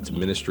 how it's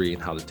ministry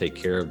and how to take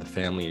care of the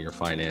family and your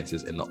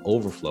finances, and the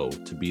overflow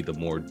to be the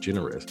more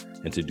generous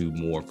and to do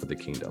more for the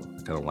kingdom.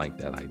 I kind of like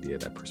that idea,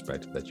 that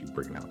perspective that you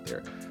bring out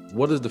there.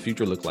 What does the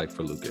future look like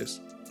for Lucas?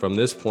 From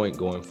this point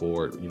going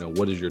forward,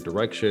 what is your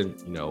direction?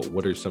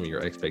 What are some of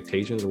your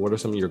expectations, or what are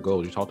some of your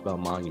goals? You talked about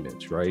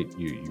monuments, right?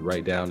 You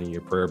write down in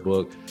your prayer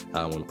book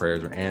when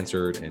prayers are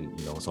answered, and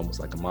it's almost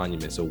like a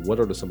monument. So what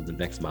are some of the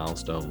next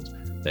milestones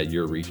that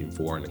you're reaching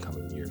for in the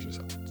coming years or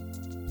so?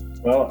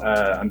 Well,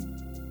 I'm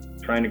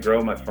trying to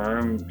grow my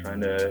firm,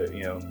 trying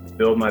to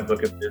build my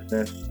book of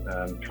business,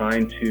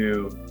 trying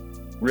to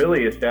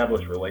really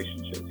establish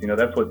relationships.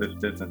 That's what this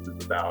business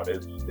is about,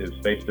 is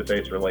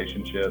face-to-face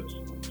relationships,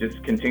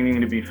 just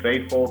continuing to be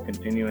faithful,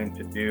 continuing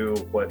to do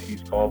what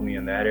he's called me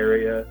in that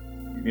area,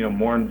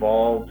 more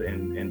involved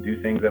and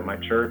do things at my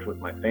church with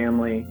my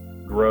family,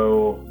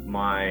 grow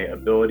my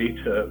ability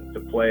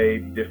to play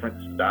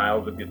different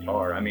styles of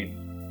guitar.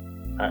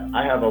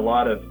 I have a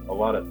lot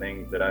of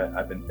things that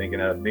I've been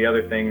thinking of. The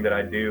other thing that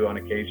I do on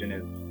occasion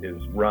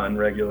is run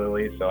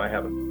regularly. So I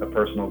have a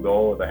personal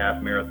goal of a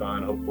half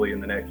marathon, hopefully in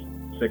the next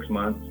 6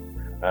 months.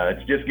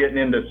 It's just getting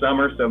into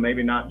summer, so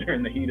maybe not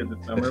during the heat of the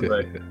summer,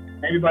 but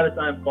maybe by the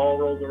time fall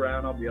rolls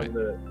around, I'll be able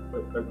to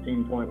put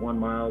 13.1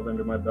 miles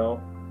under my belt.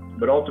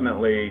 But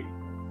ultimately,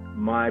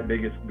 my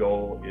biggest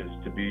goal is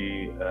to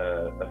be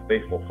a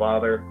faithful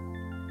father,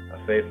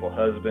 a faithful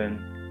husband,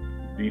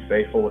 be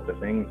faithful with the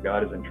things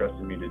God has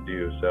entrusted me to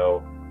do.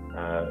 So,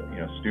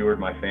 steward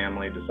my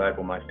family,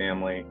 disciple my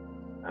family,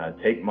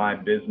 take my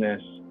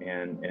business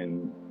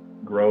and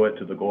grow it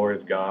to the glory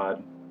of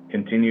God,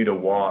 continue to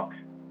walk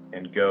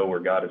and go where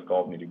God has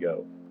called me to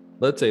go.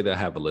 Let's say that I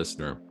have a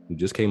listener who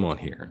just came on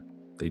here.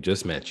 They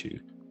just met you.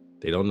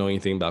 They don't know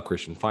anything about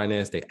Christian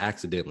finance. They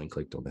accidentally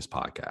clicked on this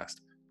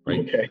podcast, right?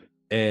 Okay.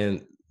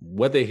 And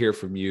what they hear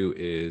from you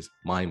is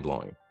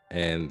mind-blowing.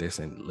 And they're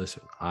saying,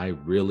 listen, I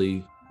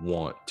really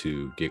want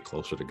to get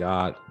closer to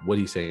God. What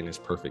he's saying is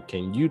perfect.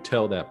 Can you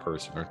tell that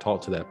person or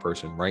talk to that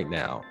person right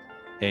now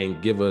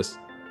and give us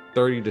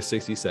 30 to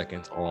 60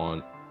 seconds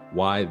on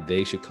why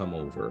they should come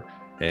over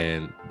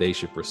and they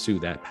should pursue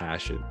that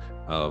passion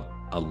of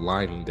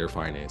aligning their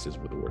finances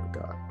with the Word of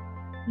God?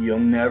 You'll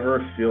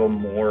never feel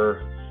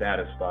more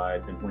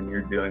satisfied than when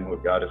you're doing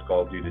what God has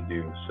called you to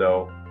do.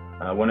 So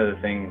one of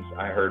the things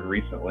I heard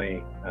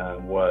recently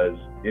was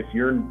if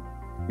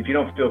you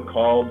don't feel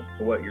called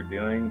to what you're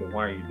doing, then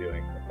why are you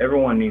doing it?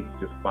 Everyone needs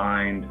to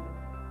find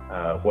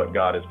what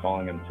God is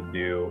calling them to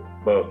do,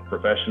 both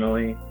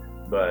professionally,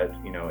 but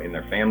in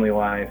their family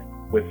life,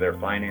 with their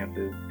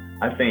finances.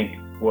 I think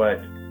what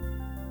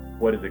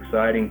is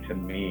exciting to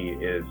me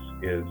is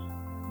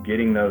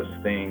getting those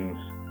things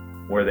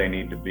where they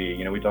need to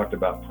be. We talked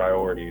about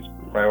priorities,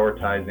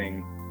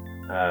 prioritizing,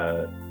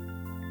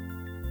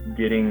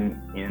 getting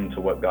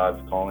into what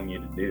God's calling you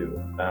to do.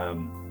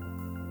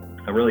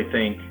 I really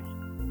think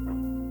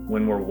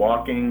when we're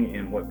walking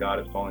in what God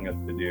is calling us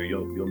to do,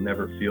 you'll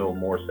never feel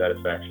more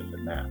satisfaction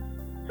than that.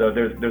 So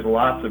there's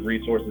lots of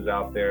resources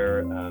out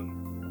there.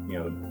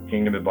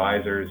 Kingdom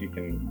advisors, you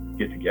can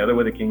get together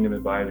with a kingdom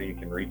advisor. You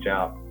can reach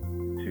out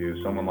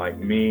to someone like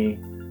me.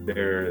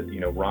 There's,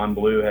 Ron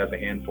Blue has a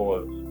handful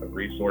of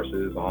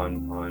resources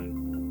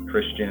on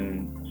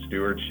Christian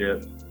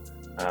stewardship.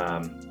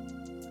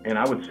 And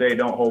I would say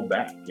don't hold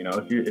back.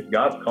 If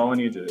God's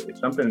calling you to, if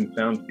something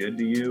sounds good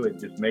to you, it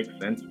just makes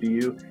sense to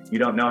you, you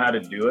don't know how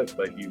to do it,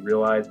 but you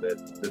realize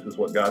that this is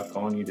what God's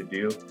calling you to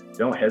do,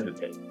 don't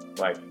hesitate.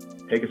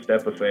 Take a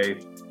step of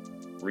faith,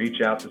 reach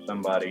out to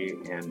somebody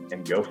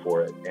and go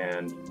for it.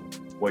 And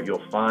what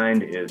you'll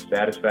find is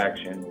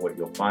satisfaction. What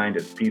you'll find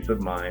is peace of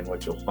mind.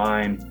 What you'll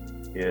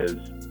find is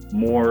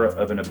more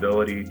of an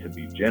ability to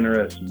be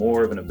generous,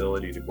 more of an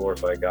ability to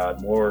glorify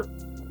God, more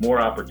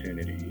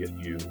opportunity if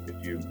you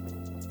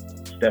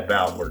step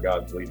out where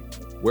God's leading.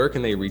 Where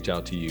can they reach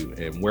out to you,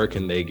 and where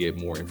can they get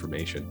more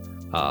information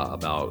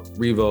about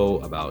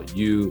Revo, about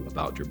you,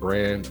 about your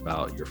brand,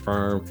 about your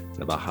firm,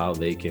 and about how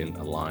they can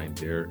align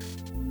their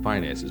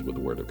finances with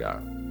the Word of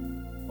God?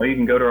 Well, you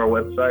can go to our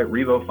website,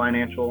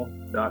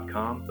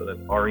 revofinancial.com. So that's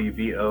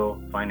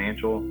REVO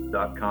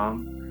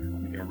financial.com.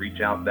 You can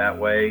reach out that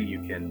way.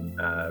 You can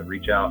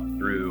reach out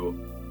through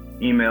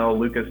email,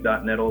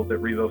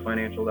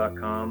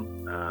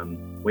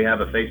 lucas.nettles@revofinancial.com. We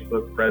have a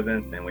Facebook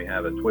presence, and we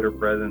have a Twitter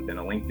presence, and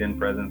a LinkedIn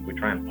presence. We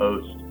try and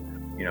post,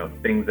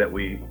 things that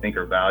we think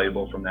are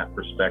valuable from that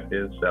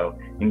perspective. So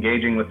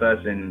engaging with us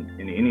in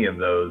any of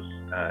those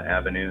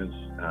avenues,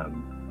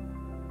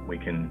 we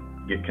can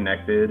get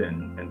connected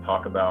and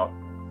talk about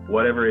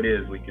whatever it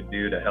is we could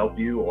do to help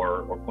you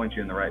or point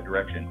you in the right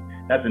direction.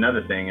 That's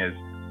another thing is,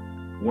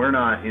 we're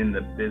not in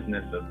the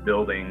business of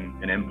building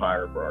an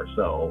empire for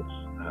ourselves.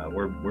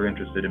 We're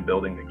interested in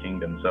building the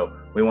kingdom. So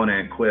we want to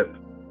equip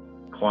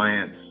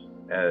clients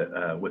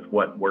with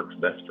what works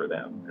best for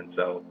them. And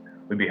so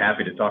we'd be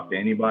happy to talk to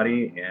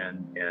anybody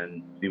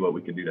and see what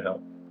we can do to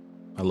help.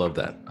 I love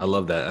that.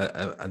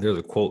 There's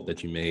a quote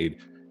that you made,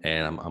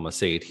 and I'm going to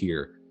say it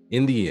here.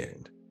 In the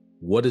end,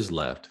 what is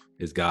left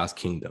is God's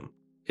kingdom.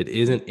 It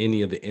isn't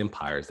any of the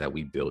empires that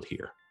we build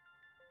here.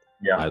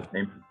 Yeah.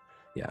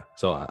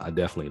 So I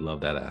definitely love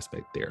that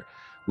aspect there.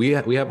 We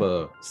have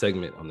a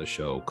segment on the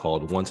show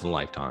called Once in a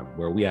Lifetime,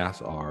 where we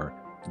ask our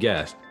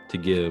guests to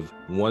give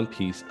one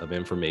piece of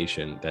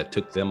information that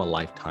took them a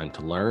lifetime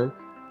to learn,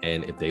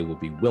 and if they will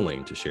be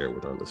willing to share it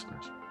with our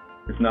listeners.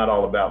 It's not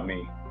all about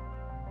me.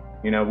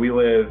 We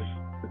live,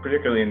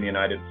 particularly in the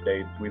United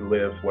States, we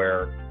live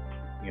where,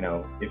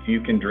 if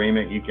you can dream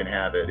it, you can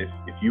have it.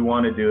 If you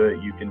want to do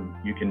it, you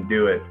can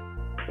do it.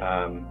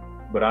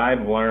 But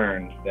I've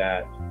learned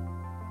that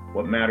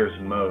what matters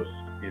most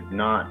is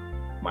not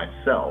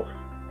myself,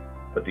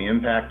 but the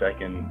impact I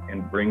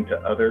can bring to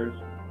others,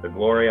 the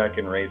glory I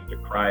can raise to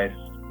Christ.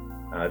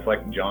 It's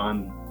like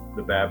John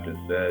the Baptist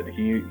said,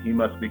 he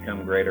must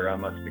become greater, I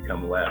must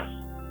become less.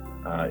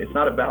 It's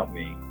not about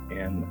me.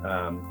 And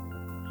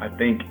I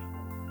think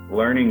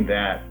learning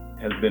that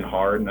has been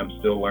hard, and I'm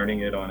still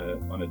learning it on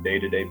a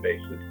day-to-day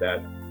basis,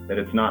 that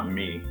it's not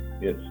me,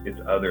 it's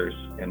others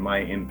and my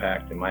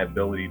impact and my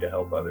ability to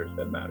help others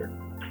that matter.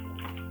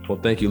 Well,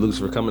 thank you, Lucas,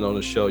 for coming on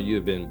the show. You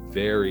have been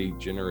very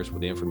generous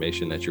with the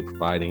information that you're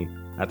providing.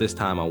 At this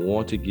time, I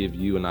want to give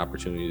you an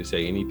opportunity to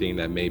say anything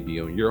that may be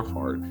on your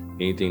heart,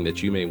 anything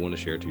that you may want to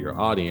share to your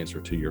audience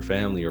or to your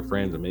family or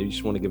friends, or maybe you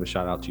just want to give a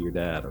shout out to your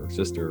dad or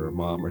sister or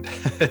mom or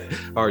dad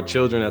or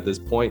children at this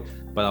point.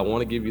 But I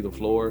want to give you the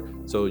floor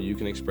so you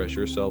can express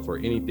yourself or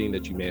anything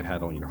that you may have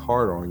had on your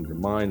heart or on your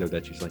mind, or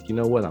that you're like, I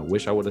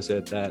wish I would have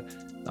said that.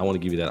 I want to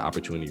give you that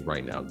opportunity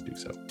right now to do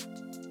so.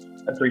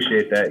 I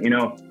appreciate that.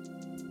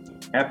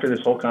 After this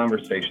whole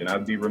conversation,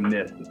 I'd be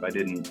remiss if I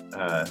didn't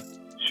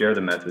share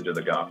the message of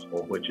the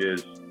gospel, which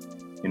is,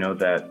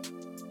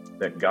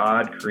 that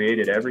God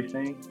created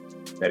everything,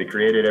 that he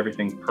created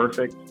everything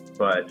perfect,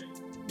 but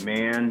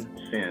man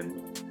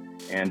sinned.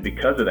 And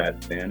because of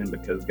that sin, and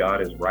because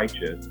God is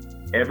righteous,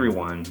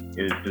 everyone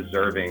is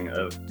deserving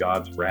of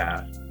God's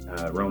wrath.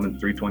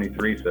 Romans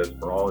 3:23 says,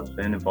 for all have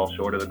sinned and fall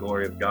short of the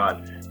glory of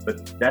God.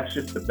 But that's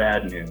just the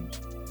bad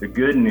news. The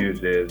good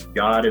news is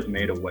God has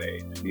made a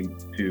way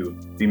to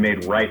be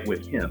made right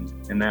with him.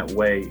 And that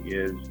way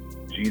is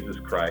Jesus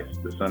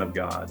Christ, the Son of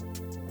God.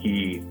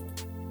 He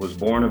was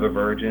born of a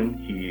virgin.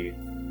 He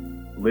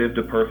lived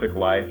a perfect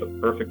life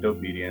of perfect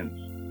obedience.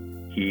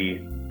 He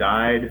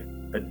died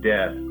a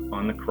death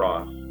on the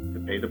cross to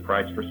pay the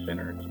price for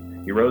sinners.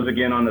 He rose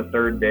again on the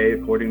third day,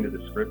 according to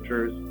the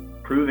scriptures,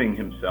 proving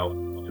himself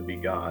to be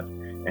God.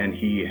 And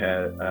he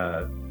has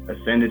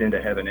ascended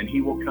into heaven, and he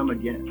will come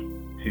again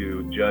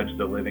to judge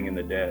the living and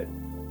the dead.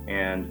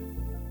 And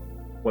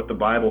what the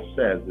Bible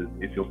says is,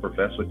 if you'll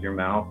profess with your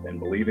mouth and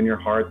believe in your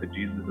heart that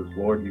Jesus is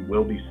Lord, you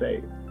will be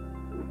saved.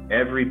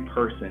 Every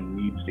person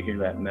needs to hear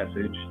that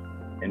message,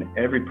 and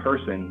every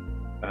person,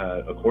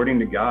 according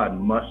to God,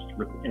 must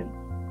repent.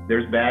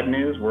 There's bad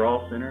news, we're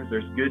all sinners.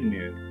 There's good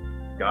news,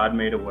 God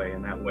made a way,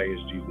 and that way is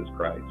Jesus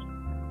Christ.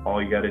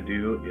 All you got to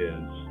do is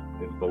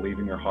believe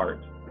in your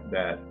heart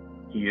that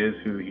he is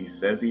who he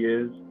says he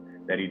is,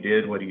 that he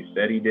did what he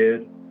said he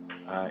did,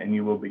 and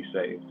you will be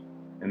saved.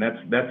 And that's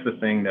the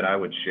thing that I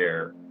would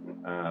share,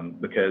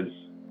 because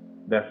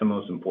that's the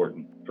most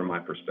important from my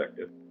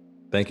perspective.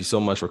 Thank you so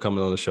much for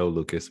coming on the show,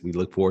 Lucas. We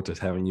look forward to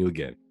having you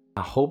again.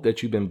 I hope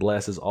that you've been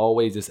blessed. As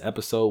always, this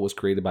episode was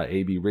created by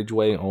A.B.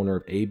 Ridgway, owner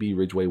of A.B.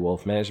 Ridgway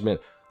Wealth Management,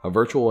 a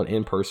virtual and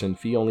in-person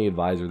fee-only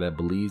advisor that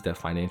believes that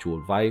financial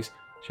advice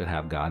should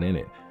have God in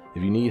it.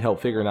 If you need help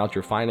figuring out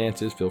your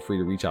finances, feel free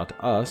to reach out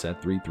to us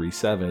at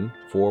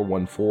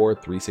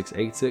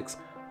 337-414-3686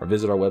 or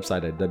visit our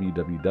website at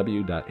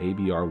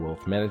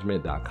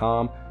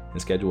www.abrwealthmanagement.com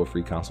and schedule a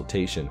free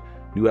consultation.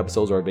 New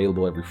episodes are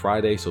available every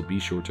Friday, so be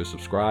sure to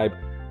subscribe.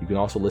 You can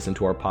also listen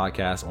to our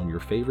podcast on your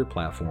favorite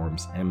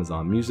platforms,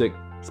 Amazon Music,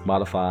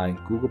 Spotify,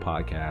 Google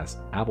Podcasts,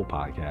 Apple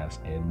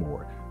Podcasts, and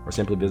more. Or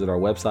simply visit our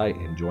website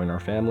and join our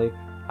family.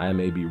 I am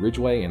A.B.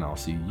 Ridgway, and I'll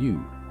see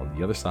you on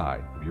the other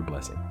side of your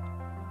blessing.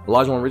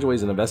 Olajuwon Ridgway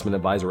is an investment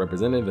advisor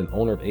representative and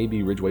owner of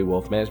A.B. Ridgway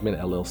Wealth Management,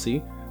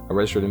 LLC, a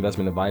registered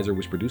investment advisor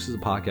which produces a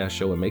podcast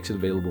show and makes it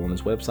available on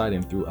his website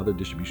and through other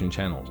distribution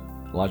channels.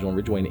 Olajuwon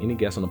Ridgway and any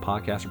guests on the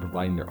podcast are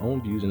providing their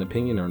own views and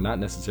opinion and are not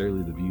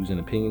necessarily the views and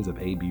opinions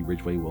of A.B.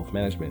 Ridgway Wealth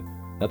Management.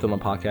 Nothing on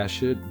the podcast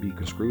should be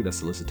construed as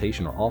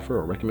solicitation or offer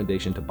or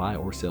recommendation to buy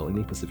or sell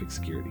any specific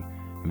security.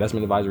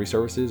 Investment advisory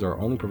services are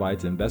only provided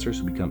to investors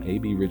who become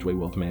A.B. Ridgway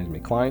Wealth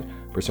Management clients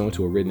pursuant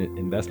to a written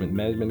investment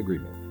management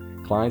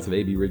agreement. Clients of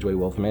A.B. Ridgway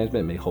Wealth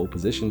Management may hold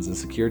positions in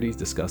securities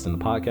discussed in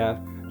the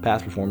podcast.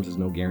 Past performance is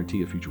no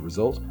guarantee of future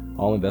results.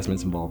 All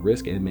investments involve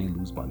risk and may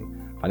lose money.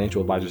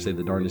 Financial advisors say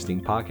the Darn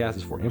Distinct podcast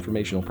is for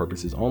informational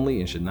purposes only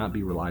and should not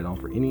be relied on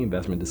for any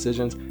investment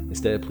decisions.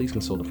 Instead, please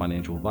consult a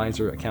financial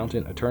advisor,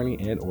 accountant, attorney,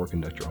 and/or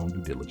conduct your own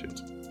due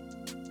diligence.